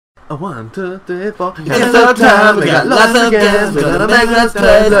A 1, 2, 3, 4. It's the time. We got lots of games. We're gonna make us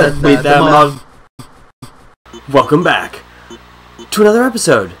play. Let's beat them all. Welcome back to another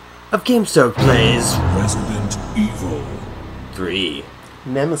episode of GameStoked Plays Resident Evil 3.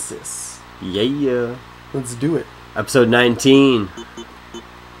 Nemesis. Yeah. Let's do it. Episode 19.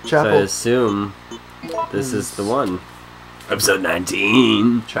 Chapel. So I assume this is the one. Episode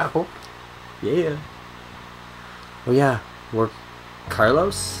 19. Chapel. Yeah. Oh yeah, we're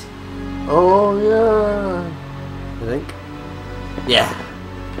Carlos, Oh yeah. I think. Yeah.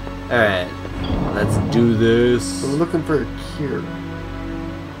 Alright, let's do this. We're looking for a cure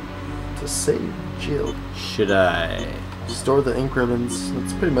to save Jill. Should I? Store the ink ribbons.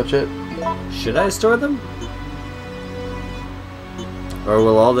 That's pretty much it. Should I store them? Or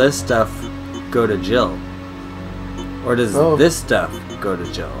will all this stuff go to Jill? Or does this stuff go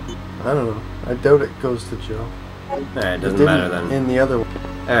to Jill? I don't know. I doubt it goes to Jill. Alright, doesn't matter then. In the other one.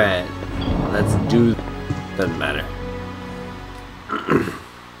 Alright, let's do... Doesn't matter.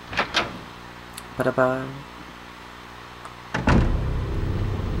 Ba-da-ba.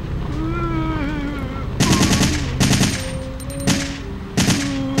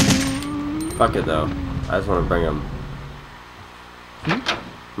 Fuck it though. I just want to bring him. I'm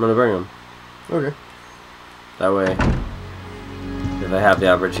gonna bring him. Okay. That way, if I have the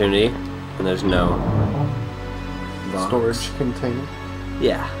opportunity, and there's no box. Storage container.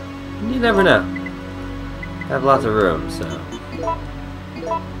 Yeah, you never know. I have lots of room, so.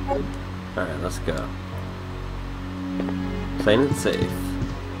 Alright, let's go. Playing it safe.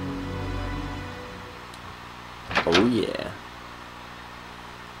 Oh yeah.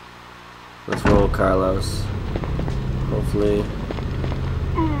 Let's roll, Carlos. Hopefully,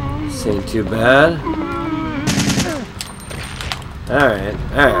 this ain't too bad. Alright,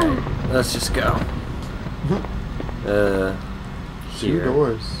 alright. Let's just go. Two Here.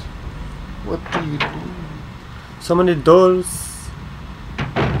 doors. What do you do? So many doors.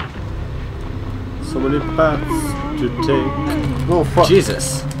 So many paths to take. Oh fuck.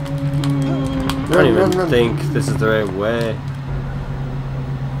 Jesus. I don't even think this is the right way.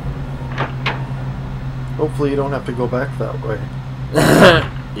 Hopefully you don't have to go back that way.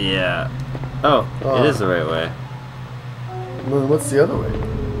 Yeah. Oh, it is the right way. Well, what's the other way?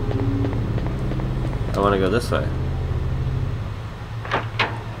 I want to go this way.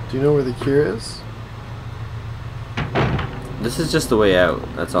 Do you know where the cure is? This is just the way out.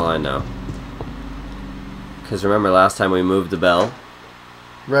 That's all I know. Because remember last time we moved the bell?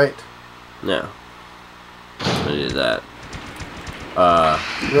 Right. No. I'm gonna do that.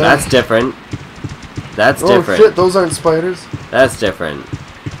 That's different. That's different. Oh shit, those aren't spiders. That's different.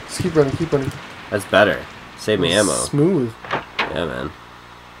 Just keep running, keep running. That's better. Save me ammo. Smooth. Yeah, man.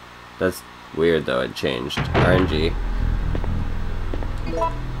 That's weird though, it changed. RNG.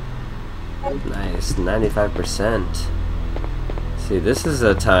 Nice, 95%. See, this is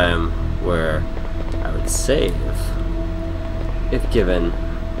a time where I would save. If given.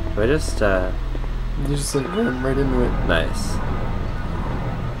 Do I just, You just like ran right into it. Nice.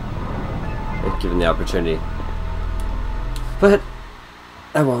 If given the opportunity. But,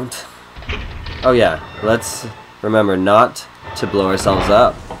 I won't. Oh yeah, let's remember not to blow ourselves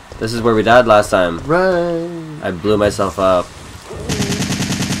up. This is where we died last time. Right. I blew myself up.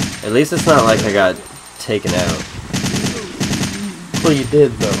 At least it's not like I got taken out. Well, you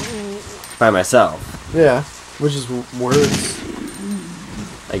did though. By myself. Yeah, which is worse.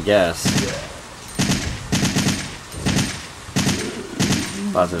 I guess.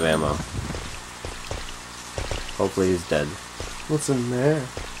 Lots of ammo. Hopefully he's dead. What's in there?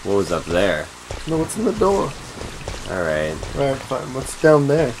 What was up there? No, what's in the door? Alright. Alright, fine. What's down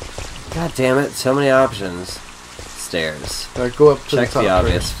there? God damn it, so many options. Stairs. Alright, go up to Check the top the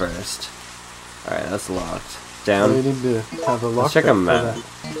obvious first. Alright, that's locked. Down. Well, you need to have a lock. Let's check a map.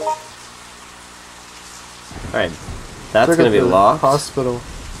 Alright. That's Check gonna out be the locked. Hospital.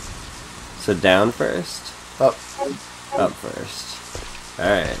 So down first? Up. Up first.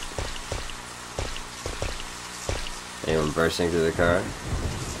 Alright. Anyone bursting through the car?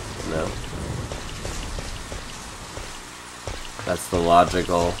 No. That's the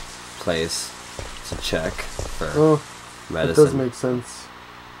logical place to check for medicine. It does make sense.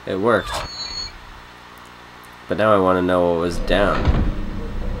 It worked. But now I want to know what was down.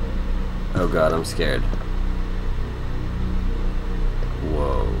 Oh god, I'm scared.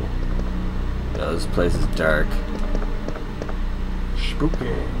 Whoa. Yeah, this place is dark.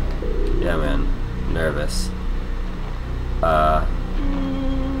 Spooky. Yeah, man. Nervous.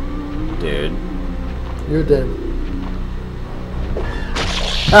 Dude. You're dead.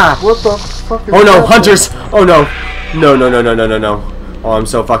 Ah! What the fuck is Oh no, happening? hunters! Oh no! No, no, no, no, no, no, no. Oh, I'm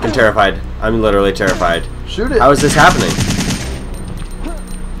so fucking terrified. I'm literally terrified. Shoot it. How is this happening?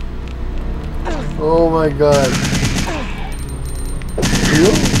 Oh my god.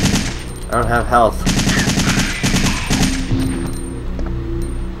 I don't have health.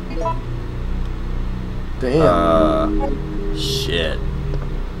 Damn. Shit.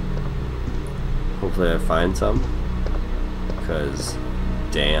 Hopefully I find some. Cause,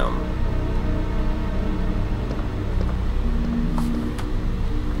 damn.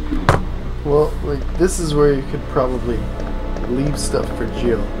 Well, like, this is where you could probably leave stuff for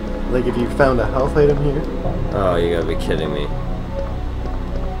Jill. Like, if you found a health item here. Oh, you gotta be kidding me.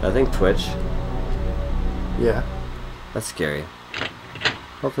 I think Twitch. Yeah. That's scary.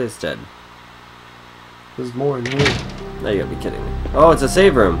 Hopefully it's dead. There's more in here. No, you gotta be kidding me. Oh, it's a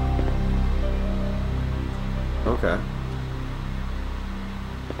save room. Okay.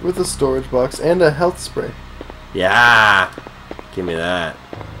 With a storage box and a health spray. Yeah! Give me that.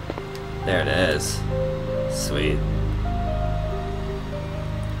 There it is. Sweet.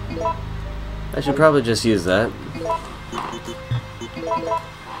 I should probably just use that.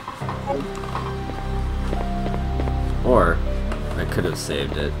 Or, I could have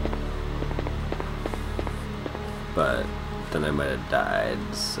saved it. But then I might have died,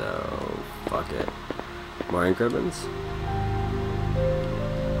 so fuck it. More ink ribbons?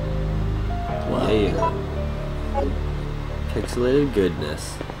 Wow. Yeah. Pixelated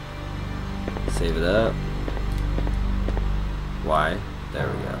goodness. Save it up. Why? There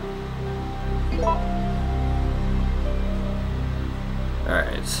we go.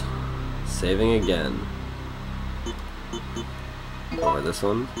 Alright. Saving again. Over this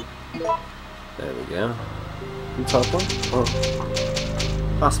one. There we go. The top one? Oh.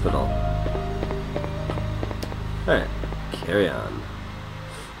 Hospital. Alright. Carry on.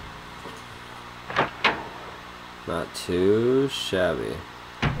 Not too shabby.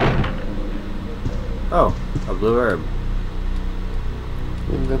 Oh, a blue herb.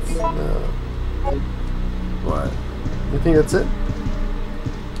 I think that's, What? you think that's it?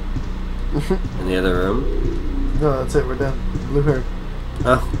 In the other room? No, that's it, we're done. Blue herb.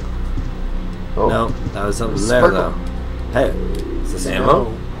 Oh. Oh. No, that was something there Sparkle. though. Hey, is this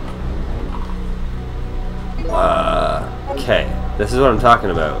ammo? Okay. This is what I'm talking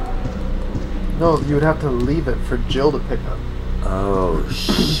about. No, you would have to leave it for Jill to pick up. Oh,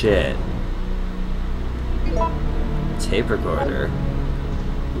 shit. Tape recorder?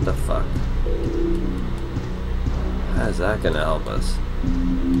 What the fuck? How is that gonna help us?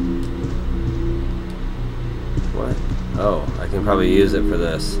 What? Oh, I can probably use it for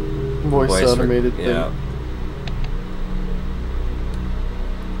this. Voice automated thing. Yeah.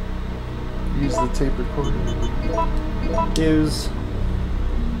 Use the tape recorder. Use.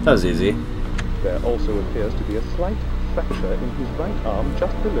 That was easy. There also appears to be a slight fracture in his right arm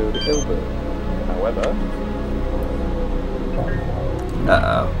just below the elbow. However...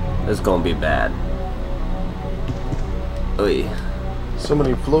 Uh-oh. This is gonna be bad. Oy. So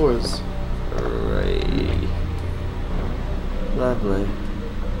many floors. Right. Lovely.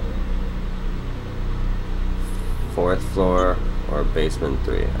 4th floor or basement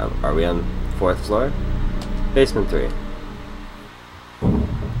 3? Are we on 4th floor? Basement 3.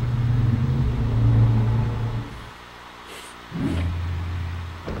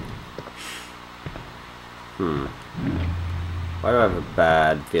 Why do I have a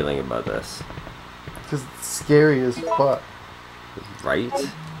bad feeling about this? Because it's scary as fuck. Right?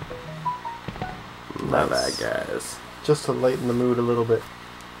 Not bad, Nice. guys. Just to lighten the mood a little bit.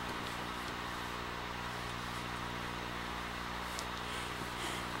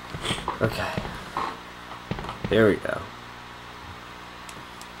 Okay. Here we go.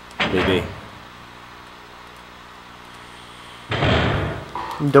 BB.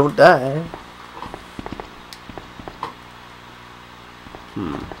 Don't die.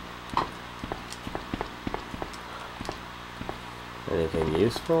 Anything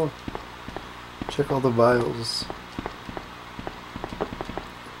useful? Check all the vials.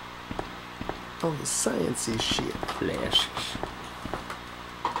 All the sciencey shit. Flash.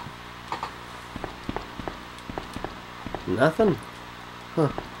 Nothing? Huh.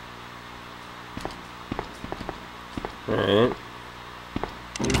 Alright.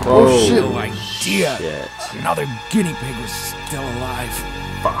 Oh, shit. No idea. Shit. Another guinea pig was still alive.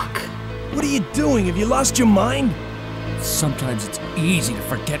 Fuck. What are you doing? Have you lost your mind? Sometimes it's easy to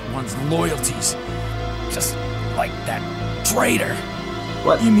forget one's loyalties. Just like that traitor.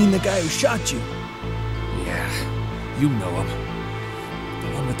 What? You mean the guy who shot you? Yeah, you know him. The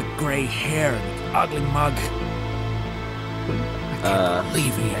one with the gray hair and the ugly mug. I can't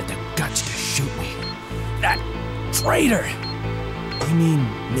believe he had the guts to shoot me. That traitor! You mean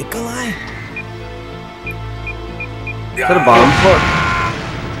Nikolai? Is that a bomb?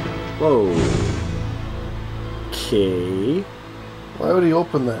 Whoa. Okay. Why would he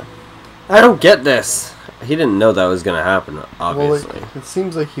open that? I don't get this. He didn't know that was gonna happen, obviously. Well, it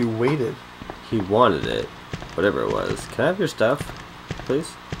seems like he waited. He wanted it. Whatever it was. Can I have your stuff,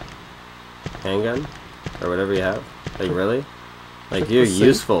 please? Handgun? Or whatever you have? Like, really? Like, you're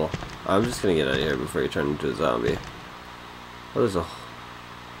useful. I'm just gonna get out of here before you turn into a zombie. Oh, there's a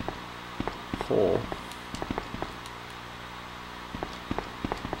hole.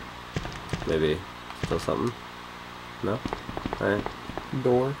 Maybe. Still something? No? Alright.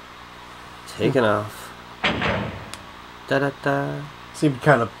 Door. Taken off. Da-da-da. Seemed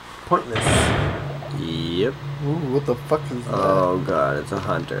kind of pointless. Yep. Ooh, what the fuck is that? Oh god, it's a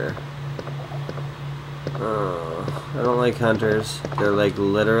hunter. Oh, I don't like hunters. They're like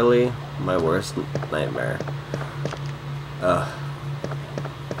literally my worst nightmare. Ugh.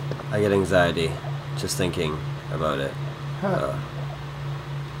 I get anxiety just thinking about it.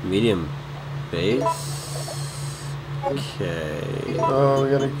 Medium base? Okay. Oh,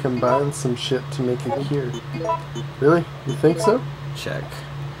 we gotta combine some shit to make a cure. Really? You think so? Check.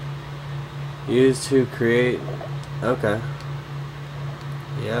 Used to create... Okay.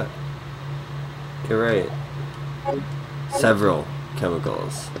 Yeah. You're right. Several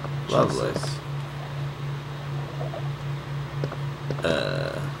chemicals. Lovely. Jesus.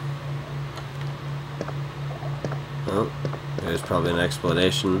 Oh, there's probably an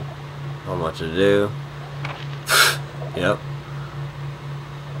explanation on what to do. Yep.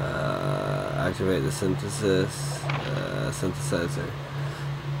 Activate the synthesizer.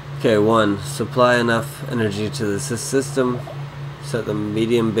 Okay, 1. Supply enough energy to the system. Set the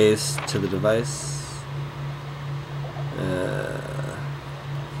medium base to the device.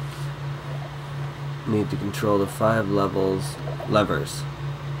 Need to control the 5 levers.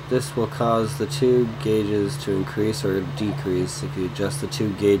 This will cause the 2 gauges to increase or decrease. If you adjust the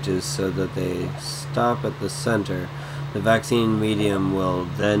 2 gauges so that they stop at the center, the vaccine medium will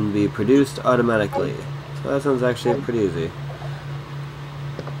then be produced automatically. So that sounds actually pretty easy.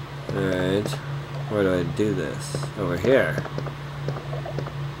 Alright, where do I do this? Over here.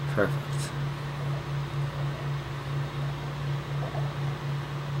 Perfect.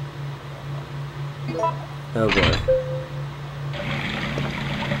 Oh boy.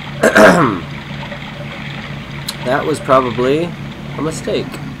 That was probably a mistake.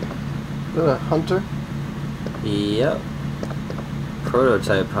 Is that a hunter? Yep.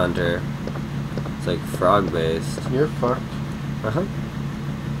 Prototype hunter. It's like frog based. You're fucked. Uh-huh.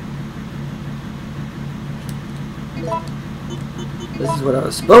 This is what I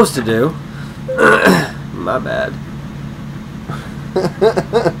was supposed to do. My bad.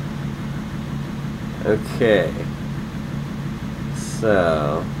 Okay.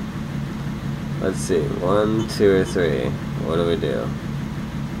 So, let's see. 1, 2, or 3. What do we do?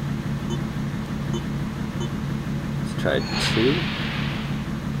 Let's try 2.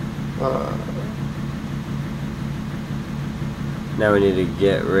 Now we need to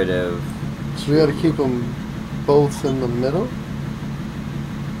get rid of... So we gotta keep them both in the middle?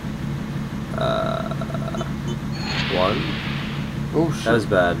 1. Oh shit. That was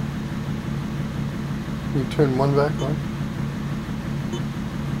bad. You turn one back on?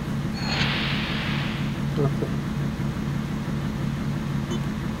 Okay.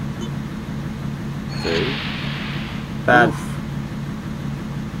 3. Bad. Oof.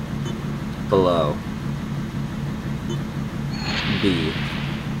 Below. B.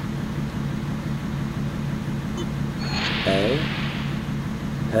 A.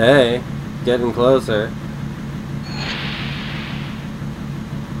 Hey, getting closer.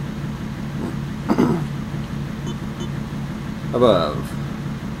 Above.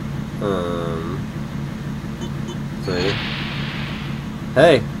 3.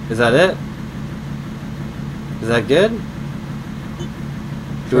 Hey, is that it? Is that good?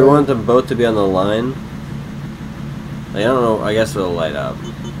 Do we want them both to be on the line? I don't know, I guess it'll light up.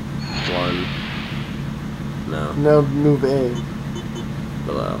 1. No. Now move A.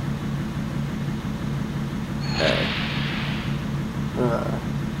 Below. A.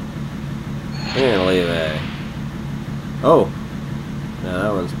 I'm gonna leave A. Oh! Now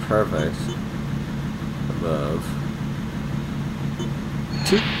that one's perfect. Above.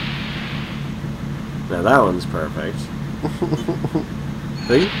 2. Now that one's perfect.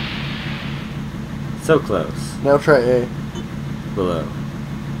 3. So close. Now try A. Below.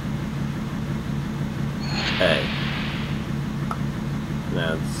 A.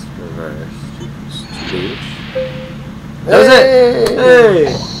 Now it's reversed. B. That was it! Hey!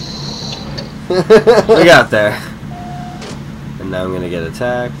 We got there. And now I'm gonna get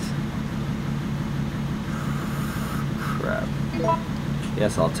attacked. Crap.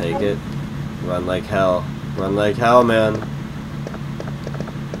 Yes, I'll take it. Run like hell. Run like hell, man.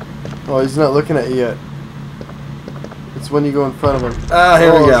 Oh, he's not looking at you yet. It's when you go in front of him. Ah,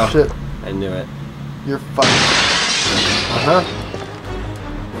 here we go. Shit. I knew it. You're fucked. Uh-huh.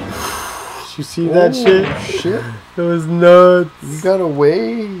 Did you see that shit? Shit. It was nuts. You got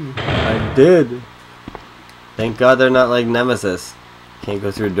away. I did. Thank God they're not like Nemesis. Can't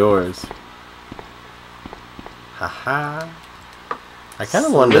go through doors. Haha. I kind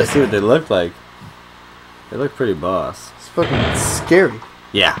of wanted to see what they looked like. They look pretty boss. It's fucking scary.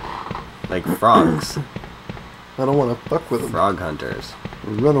 Yeah. Like frogs. I don't want to fuck with them. Frog hunters.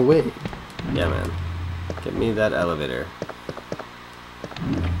 Run away. Yeah, man. Get me that elevator.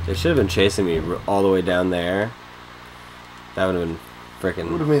 They should have been chasing me all the way down there. That would have been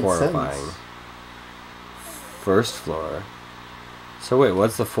freaking horrifying. Sense. First floor. So wait,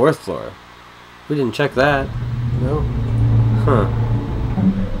 what's the fourth floor? We didn't check that. No. Huh.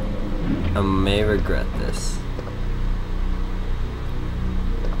 I may regret this.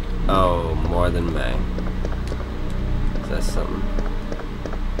 Oh, more than may. Is that something?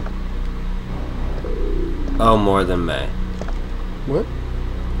 Oh, more than may. What?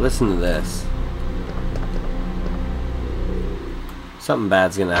 Listen to this. Something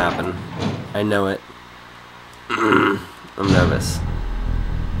bad's gonna happen. I know it. I'm nervous.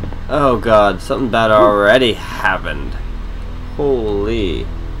 Oh god, something bad already happened. Holy.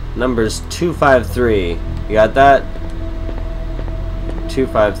 Numbers 253. You got that?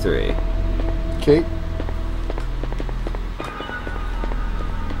 253. Okay.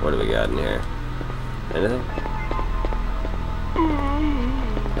 What do we got in here? Anything?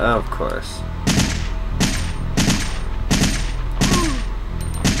 Oh, of course.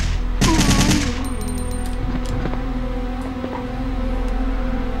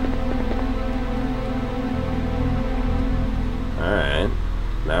 Alright.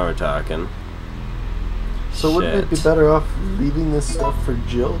 Now we're talking. So wouldn't it be better off leaving this stuff for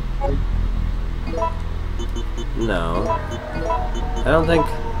Jill? No. I don't think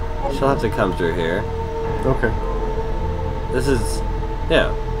she'll have to come through here. Okay. This is...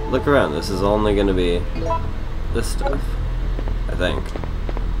 yeah, look around. This is only going to be this stuff. I think.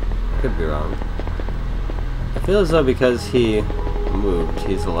 Could be wrong. I feel as though because he moved,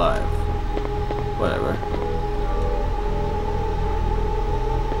 he's alive. Whatever.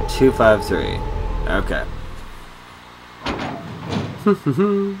 253. Okay.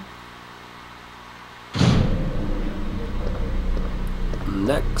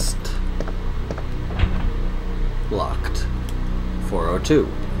 Next. Locked. 402.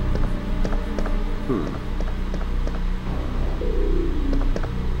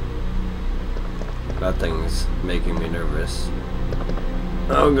 That thing's making me nervous.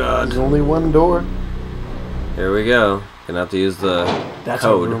 Oh god. There's only one door. Here we go. Gonna have to use the That's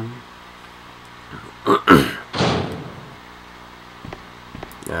code. a room.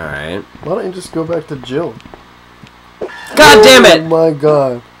 Alright. Why don't you just go back to Jill? God damn it! Oh my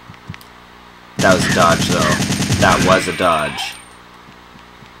god. That was a dodge, though. That was a dodge.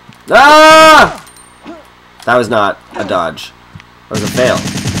 Ah! That was not a dodge. That was a fail.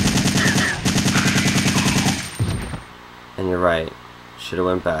 And you're right. Should have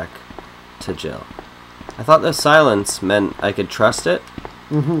went back to Jill. I thought the silence meant I could trust it.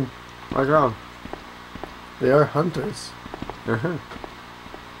 Mm-hmm. I was wrong. They are hunters. Uh-huh.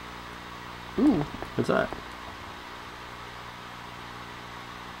 Ooh. What's that?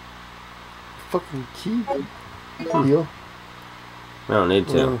 Fucking key. Heal. I don't need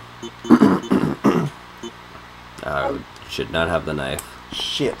to. I should not have the knife.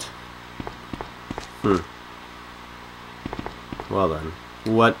 Shit. Well then.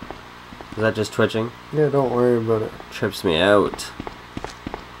 What? Is that just twitching? Yeah, don't worry about it. Trips me out.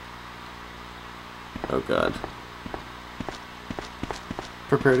 Oh god.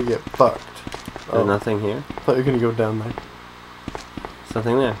 Prepare to get fucked. There's nothing here? I thought you were gonna go down there. There's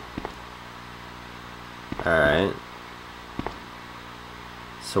nothing there. Alright.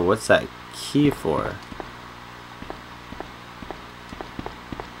 So what's that key for?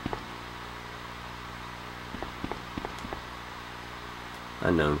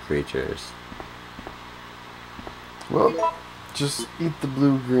 Unknown creatures. Well, just eat the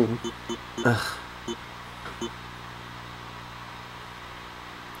blue-green. Ugh.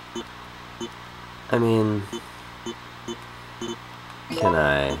 I mean, can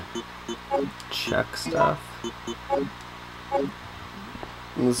I check stuff?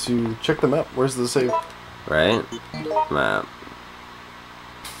 Unless you check the map. Where's the safe? Right? Map.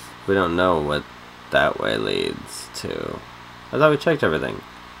 We don't know what that way leads to. I thought we checked everything.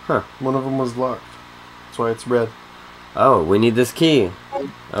 Huh. One of them was locked. That's why it's red. Oh, we need this key.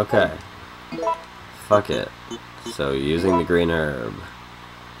 Okay. Fuck it. So, using the green herb.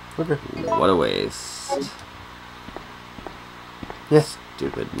 Okay. What a waste. Yes.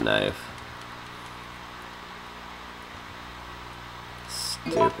 Stupid knife.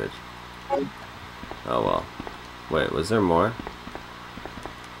 Stupid. Oh well. Wait, was there more?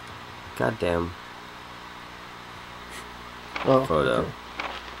 Goddamn. Oh. Photo.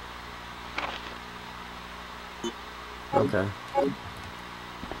 Okay.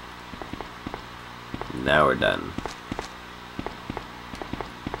 Now we're done.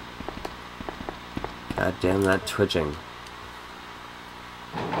 God damn that twitching.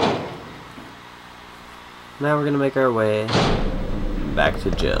 Now we're gonna make our way back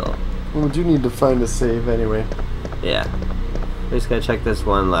to Jill. Well, we do need to find a save anyway. Yeah. We just gotta check this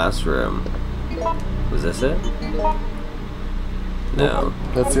one last room. Was this it? No.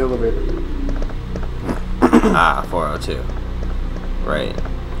 That's the elevator. Ah, 402. Right.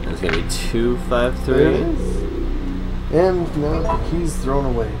 It's gonna be 253. There it is. And now the key's thrown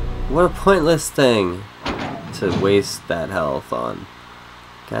away. What a pointless thing to waste that health on.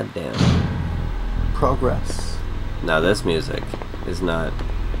 God damn. Progress. Now this music is not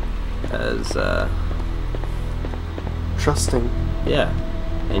as Trusting. yeah.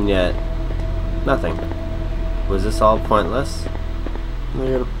 And yet nothing. Was this all pointless? Now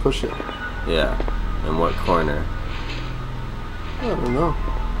you gotta push it. Yeah. In what corner? I don't know.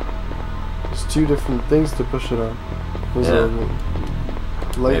 There's two different things to push it on. There's Yeah.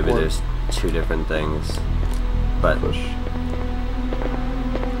 a light Maybe one. there's two different things. But Push.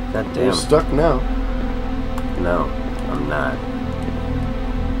 god You're damn. stuck now. No, I'm not.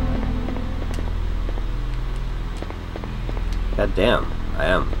 God damn, I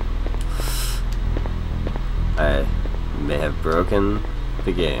am. I may have broken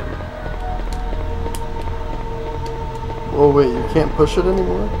the game. Oh wait, you can't push it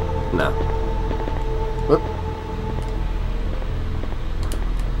anymore? No. What?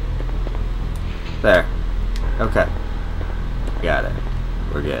 There. Okay. Got it.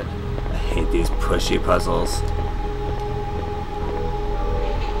 We're good. I hate these pushy puzzles.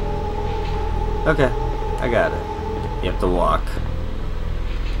 Okay. I got it. You have to walk.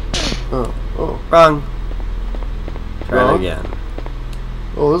 Oh, oh. Wrong. Try it Wrong? again.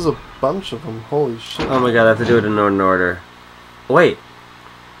 Oh, there's a bunch of them. Holy shit. Oh my god, I have to do it in an order. Wait.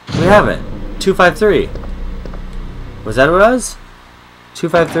 We have it. 253. Was that what it was?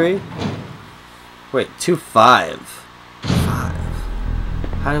 253? Wait, 25. 5.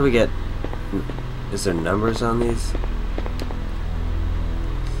 How do we get... Is there numbers on these?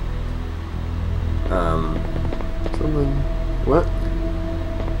 Something. What?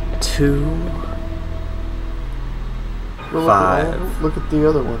 2... Well, Five. Look at the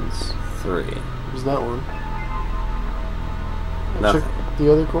other ones. 3. There's that one. Nothing. Check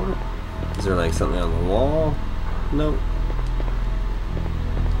the other corner. Is there like something on the wall? Nope.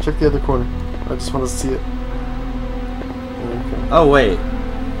 Check the other corner. I just want to see it. Okay. Oh wait.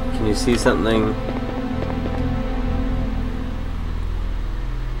 Can you see something?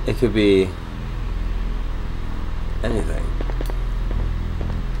 It could be... anything.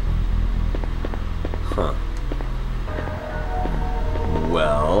 Huh.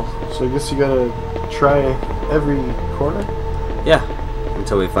 Well... So I guess you gotta try every corner? yeah.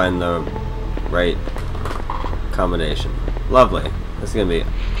 Until we find the right combination. Lovely. This is gonna be...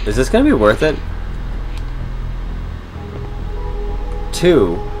 is this gonna be worth it?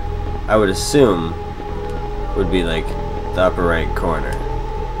 2, I would assume, would be like the upper right corner.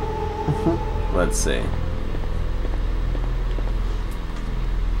 Let's see.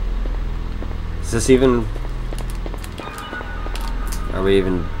 Is this even... are we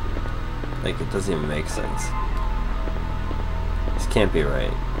even... like, it doesn't even make sense. This can't be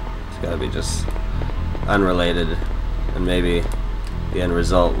right. It's gotta be just unrelated, and maybe the end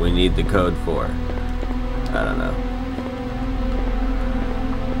result we need the code for. I don't know.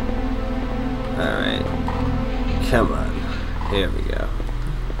 Alright. Come on. Here we go.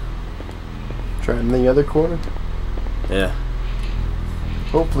 Try in the other corner? Yeah.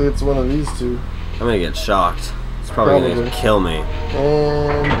 Hopefully it's one of these two. I'm gonna get shocked. It's probably gonna Probably. kill me.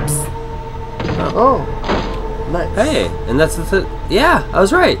 And... oh! Nice. Hey! And that's the yeah! I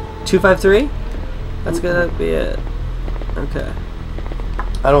was right! 253? That's gonna be it. Okay.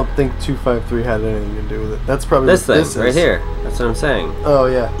 I don't think 253 had anything to do with it. That's probably This what thing, this right is. here. That's what I'm saying. Oh,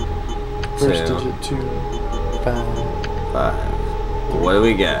 yeah. First 2, digit 2, 5. 5. What do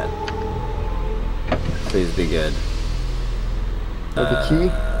we get? Please be good. Oh, the key?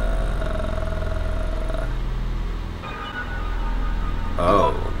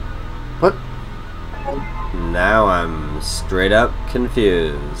 Oh. What? Now I'm straight up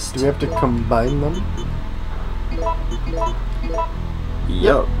confused. Do we have to combine them?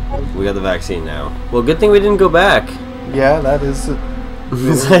 Yup. We got the vaccine now. Well, good thing we didn't go back. Yeah, that is it.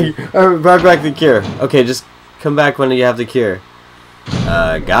 It's like, I brought back the cure. Okay, just come back when you have the cure.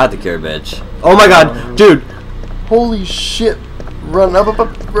 Got the cure, bitch. Oh my god, dude! Holy shit! Run up,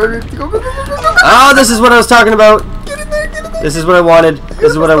 right, go. Oh, this is what I was talking about! Get in there, get in there! This is what I wanted.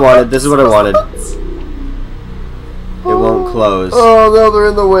 This is what I wanted. This is what I wanted. It won't close. Oh no, they're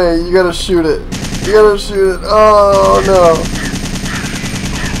in the way. You gotta shoot it. You gotta shoot it. Oh no.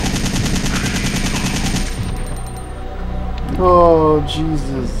 Oh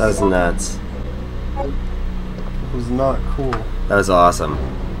Jesus. That was nuts. It was not cool. That was awesome.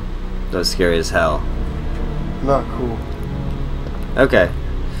 That was scary as hell. Not cool. Okay.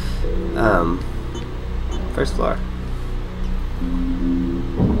 First floor.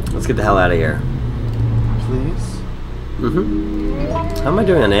 Let's get the hell out of here. Please? How am I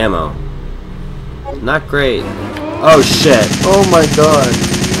doing on ammo? Not great. Oh shit. Oh my god.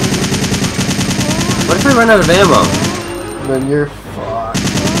 What if I run out of ammo? Then you're fucked.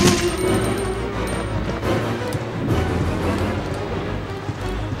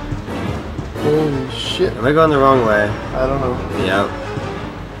 Holy shit. Am I going the wrong way? I don't know. Yep.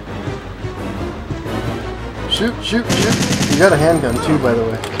 Shoot, shoot, shoot. You got a handgun too, by the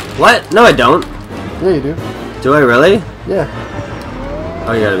way. What? No, I don't. Yeah, you do. Do I really? Yeah.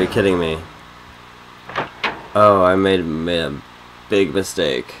 Oh, you gotta be kidding me. Oh, I made a big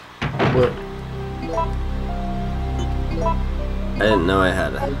mistake. What? I didn't know I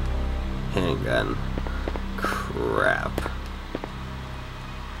had a handgun. Crap.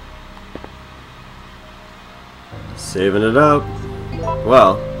 Saving it up.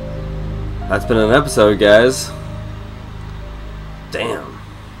 Well, that's been an episode, guys. Damn.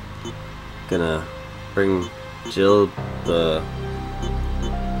 Gonna bring Jill the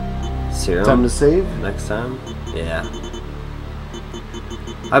serum Time to save. next time. Yeah.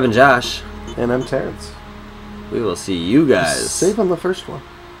 I've been Josh. And I'm Terrance. We will see you guys Save on the first one.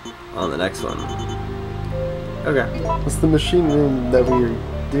 on the next one. Okay. It's the machine room that we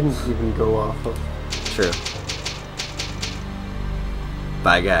didn't even go off of. True.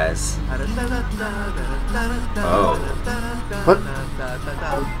 Bye, guys. Oh. What?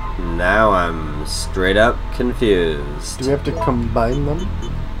 Now I'm straight up confused. Do we have to combine them?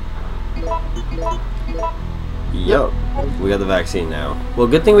 Yup. We got the vaccine now. Well,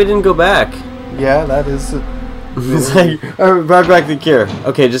 good thing we didn't go back. Yeah, that is it. It's like, I brought back the cure.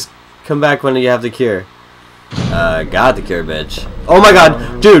 Okay, just come back when you have the cure. Got the cure, bitch. Oh my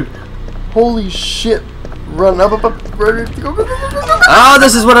god, dude! Holy shit! Run up, right, go. Oh,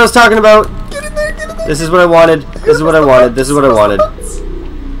 this is what I was talking about! Get in there, get in there! This is what I wanted. This is what I wanted. This is what I wanted.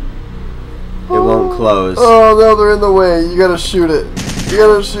 It won't close. Oh no, they're in the way. You gotta shoot it. You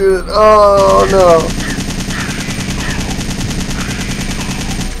gotta shoot it. Oh no.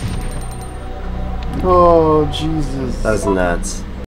 Oh Jesus. That was nuts.